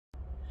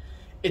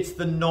It's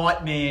the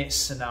nightmare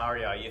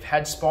scenario. You've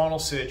had spinal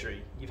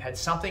surgery, you've had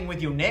something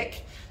with your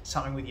neck,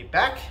 something with your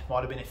back,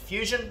 might have been a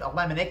fusion, a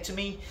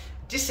laminectomy,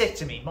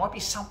 discectomy, might be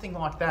something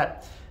like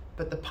that,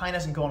 but the pain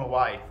hasn't gone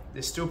away.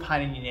 There's still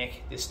pain in your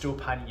neck, there's still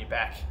pain in your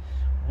back.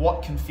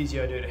 What can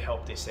physio do to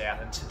help this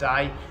out? And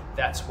today,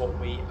 that's what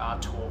we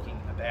are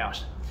talking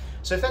about.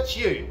 So if that's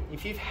you,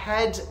 if you've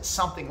had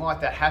something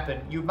like that happen,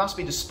 you must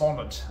be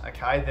despondent,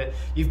 okay? That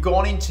you've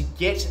gone in to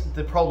get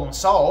the problem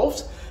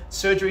solved,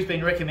 surgery's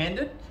been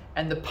recommended,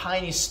 and the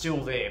pain is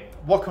still there.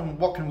 What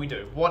can we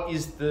do? What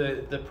is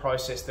the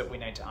process that we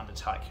need to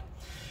undertake?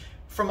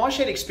 From my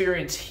shared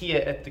experience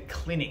here at the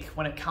clinic,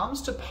 when it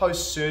comes to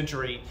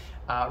post-surgery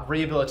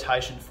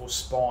rehabilitation for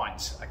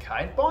spines,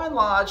 okay, by and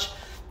large,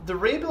 the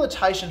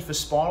rehabilitation for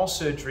spinal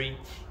surgery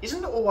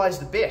isn't always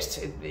the best,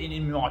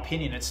 in my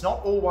opinion. It's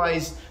not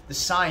always the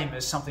same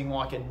as something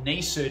like a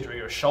knee surgery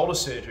or a shoulder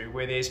surgery,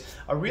 where there's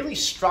a really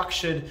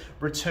structured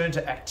return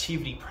to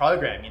activity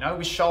program. You know,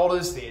 with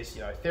shoulders, there's,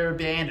 you know,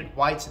 TheraBand and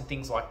weights and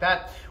things like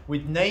that.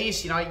 With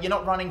knees, you know, you're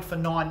not running for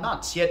 9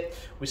 months. Yet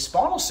with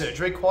spinal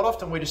surgery, quite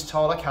often we're just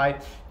told, okay,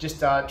 just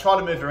try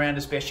to move around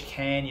as best you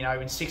can. You know,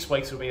 in 6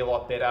 weeks it'll be a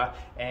lot better,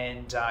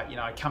 and you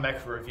know, come back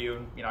for review.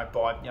 And you know,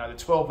 by the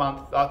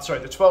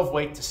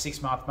 12-week to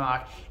 6-month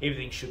mark,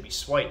 everything should be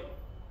sweet.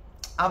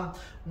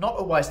 Not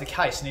always the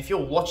case, and if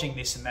you're watching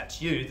this and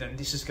that's you, then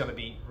this is going to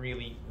be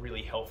really,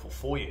 really helpful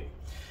for you.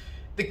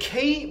 The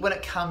key when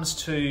it comes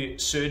to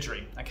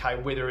surgery, okay,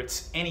 whether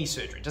it's any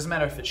surgery, it doesn't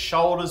matter if it's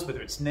shoulders,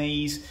 whether it's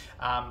knees,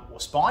 or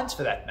spines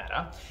for that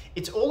matter,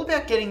 it's all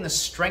about getting the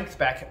strength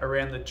back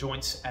around the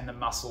joints and the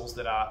muscles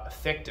that are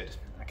affected.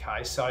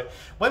 Okay, so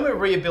when we're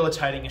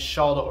rehabilitating a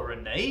shoulder or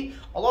a knee,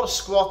 a lot of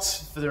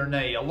squats for the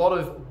knee, a lot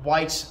of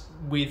weight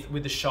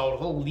with the shoulder, a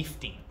little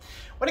lifting.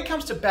 When it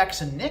comes to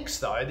backs and necks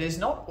though, there's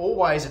not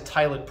always a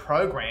tailored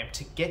program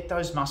to get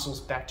those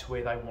muscles back to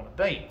where they want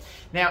to be.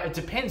 Now, it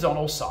depends on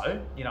also,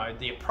 you know,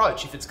 the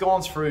approach. If it's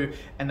gone through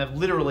and they've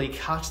literally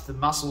cut the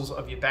muscles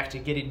of your back to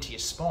get into your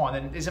spine,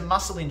 then there's a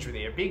muscle injury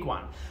there, a big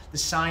one. The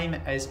same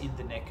as in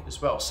the neck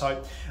as well.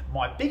 So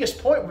my biggest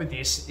point with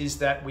this is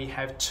that we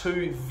have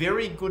 2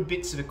 very good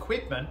bits of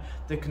equipment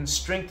that can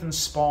strengthen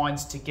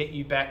spines to get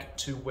you back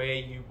to where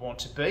you want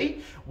to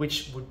be,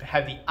 which would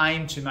have the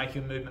aim to make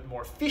your movement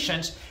more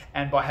efficient,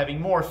 and by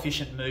having more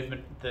efficient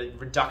movement, the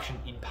reduction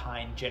in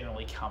pain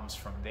generally comes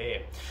from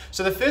there.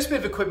 So the first bit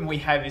of equipment we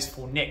have is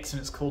for necks, and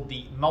it's called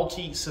the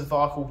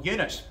multi-cervical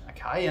unit,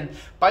 okay? And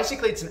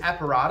basically it's an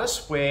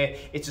apparatus where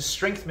it's a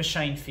strength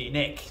machine for your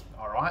neck.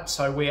 All right,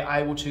 so we're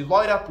able to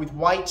load up with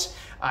weight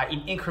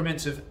in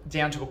increments of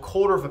down to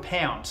 1/4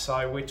 pound.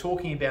 So we're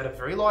talking about a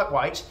very light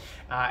weight,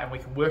 and we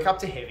can work up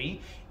to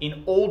heavy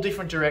in all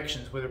different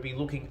directions, whether it be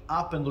looking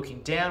up and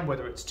looking down,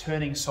 whether it's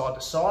turning side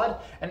to side,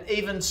 and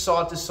even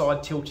side to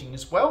side tilting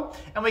as well.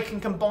 And we can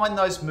combine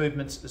those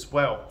movements as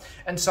well.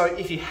 And so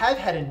if you have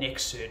had a neck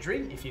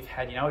surgery, if you've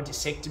had, you know, a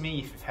discectomy,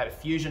 if you've had a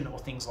fusion or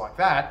things like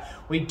that,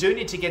 we do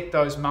need to get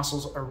those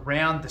muscles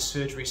around the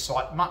surgery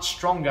site much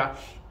stronger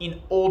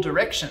in all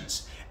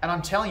directions. And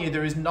I'm telling you,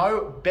 there is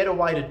no better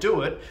way to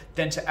do it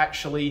than to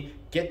actually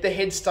get the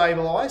head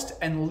stabilized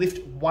and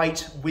lift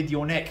weight with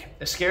your neck.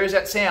 As scary as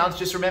that sounds,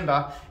 just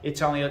remember,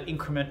 it's only an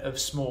increment of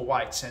small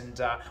weights,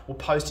 and we'll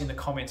post in the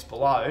comments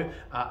below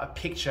a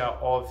picture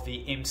of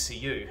the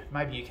MCU.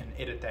 Maybe you can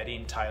edit that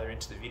in, Taylor,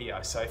 into the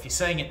video. So if you're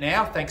seeing it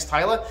now, thanks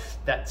Taylor,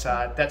 that's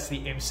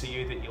the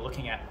MCU that you're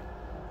looking at.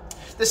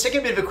 The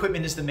second bit of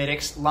equipment is the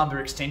Med-X lumbar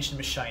extension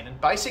machine, and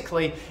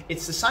basically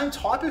it's the same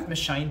type of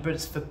machine, but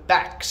it's for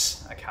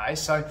backs, okay?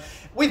 So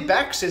with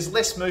backs, there's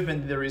less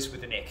movement than there is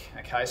with the neck,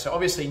 okay? So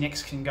obviously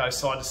necks can go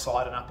side to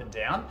side and up and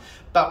down,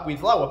 but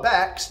with lower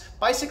backs,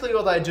 basically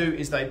all they do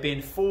is they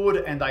bend forward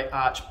and they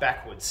arch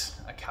backwards,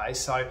 okay?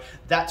 So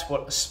that's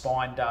what a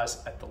spine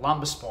does at the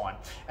lumbar spine.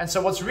 And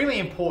so what's really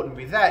important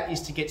with that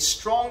is to get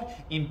strong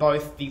in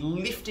both the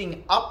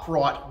lifting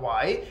upright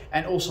way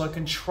and also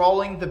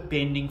controlling the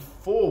bending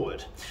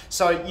forward.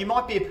 So you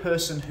might be a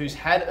person who's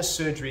had a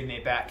surgery in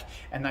their back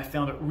and they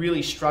found it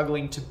really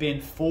struggling to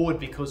bend forward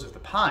because of the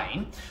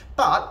pain,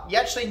 but you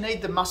actually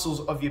need the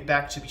muscles of your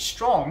back to be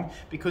strong,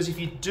 because if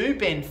you do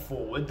bend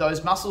forward,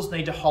 those muscles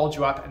need to hold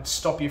you up and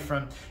stop you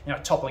from, you know,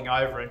 toppling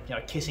over and, you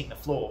know, kissing the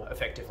floor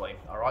effectively.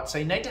 All right, so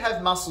you need to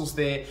have muscles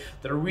there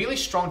that are really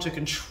strong to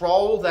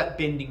control that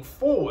bending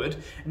forward,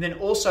 and then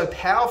also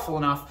powerful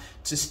enough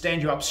to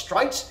stand you up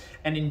straight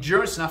and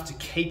endurance enough to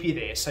keep you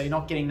there, so you're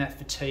not getting that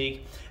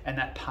fatigue and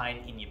that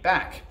pain in your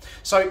back.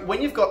 So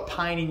when you've got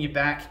pain in your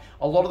back,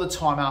 a lot of the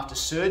time after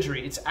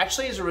surgery, it's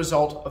actually as a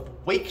result of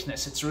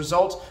weakness. It's a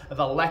result of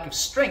a lack of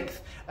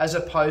strength, as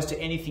opposed to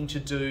anything to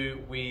do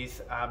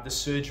with the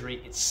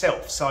surgery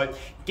itself. So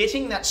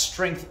getting that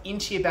strength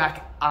into your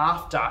back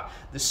after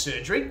the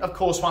surgery, of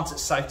course, once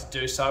it's safe to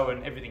do so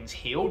and everything's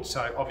healed,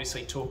 so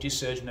obviously talk to your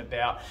surgeon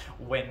about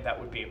when that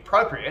would be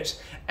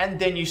appropriate, and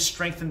then you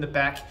strengthen the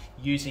back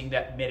using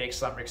that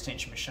Med-X lumbar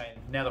extension machine.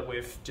 Now that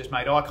we've just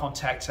made eye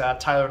contact,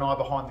 Taylor and I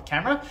behind the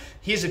camera,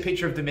 here's a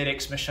picture of the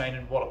Med-X machine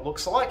and what it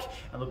looks like,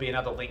 and there'll be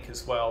another link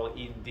as well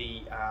in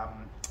the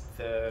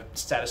the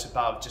status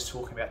above, just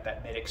talking about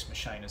that Med-X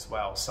machine as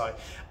well. So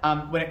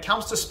when it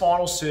comes to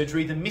spinal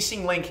surgery, the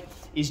missing link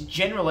is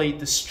generally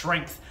the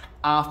strength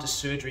after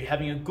surgery,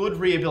 having a good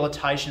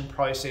rehabilitation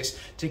process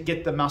to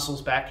get the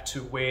muscles back to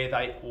where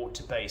they ought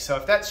to be. So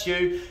if that's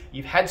you,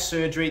 you've had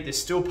surgery,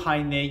 there's still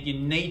pain there, you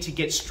need to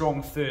get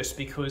strong first,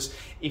 because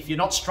if you're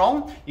not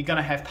strong, you're going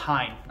to have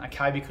pain,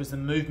 okay, because the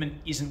movement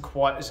isn't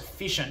quite as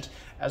efficient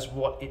as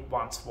what it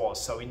once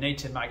was. So we need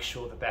to make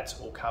sure that that's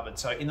all covered.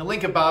 So in the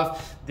link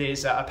above,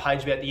 there's a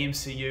page about the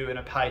MCU and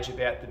a page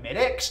about the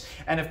Med-X.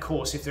 And of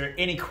course, if there are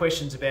any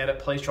questions about it,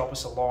 please drop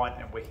us a line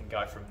and we can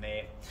go from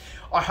there.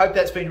 I hope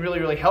that's been really,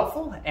 really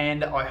helpful,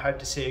 and I hope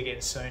to see you again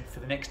soon for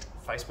the next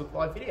Facebook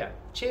Live video.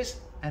 Cheers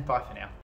and bye for now.